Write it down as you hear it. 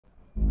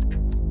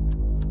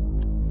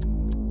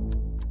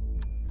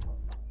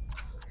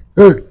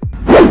Hey,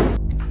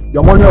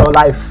 your money or your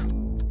life?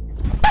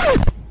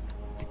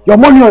 Your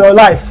money or your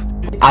life?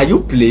 Are you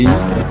playing?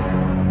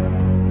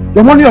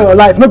 Your money or your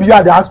life? Maybe you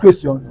have the ask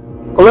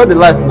question. Collect the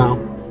life now.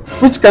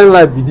 Which kind of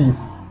life be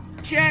this?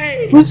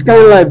 Which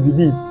kind of life be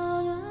this?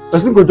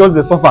 Person go just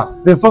dey suffer.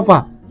 Dey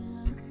suffer.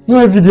 No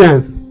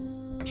evidence.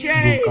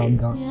 Bro, calm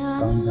down,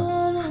 calm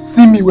down.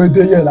 See me wey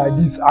dey here like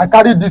this. I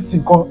carry this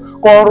thing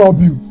come rob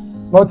you.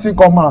 Nothing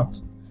come out.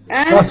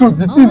 Na so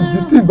the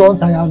thing don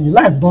tire me.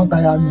 Life don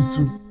tire me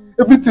too.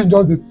 Everything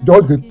just dey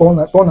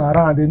turn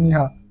around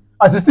anyhow.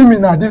 As you see me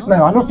now, this night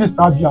I no fit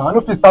stab you. I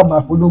no fit stab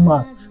my fellow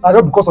man. Na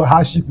just because of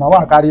hardship na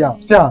why I carry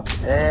am. See am.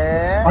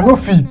 I no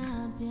fit.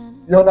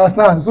 You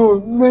understand? So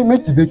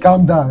make you dey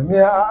calm down. Me,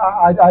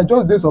 I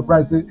just dey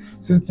surprised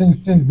say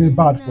things dey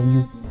bad for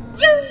you.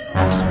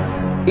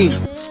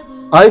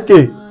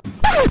 IK,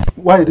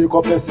 Why you dey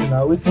call person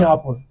now? Wetin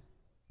happen?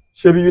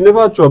 shebi you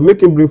never chop,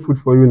 make him bring food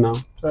for you now.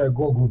 Sorry,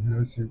 God go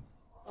bless you.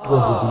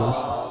 God go bless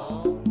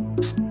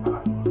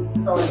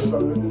you. Sorry,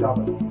 wetin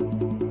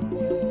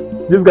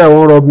happen? This guy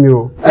wan rob me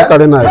o. He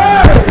carry knife.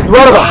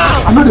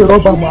 I no dey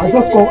rob am. I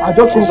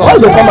just come. Why you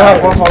dey come my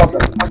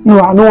house? No,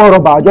 I no wan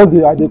rob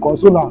am. I dey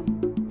console am.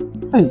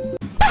 Hey,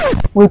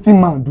 wetin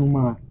man do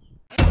man?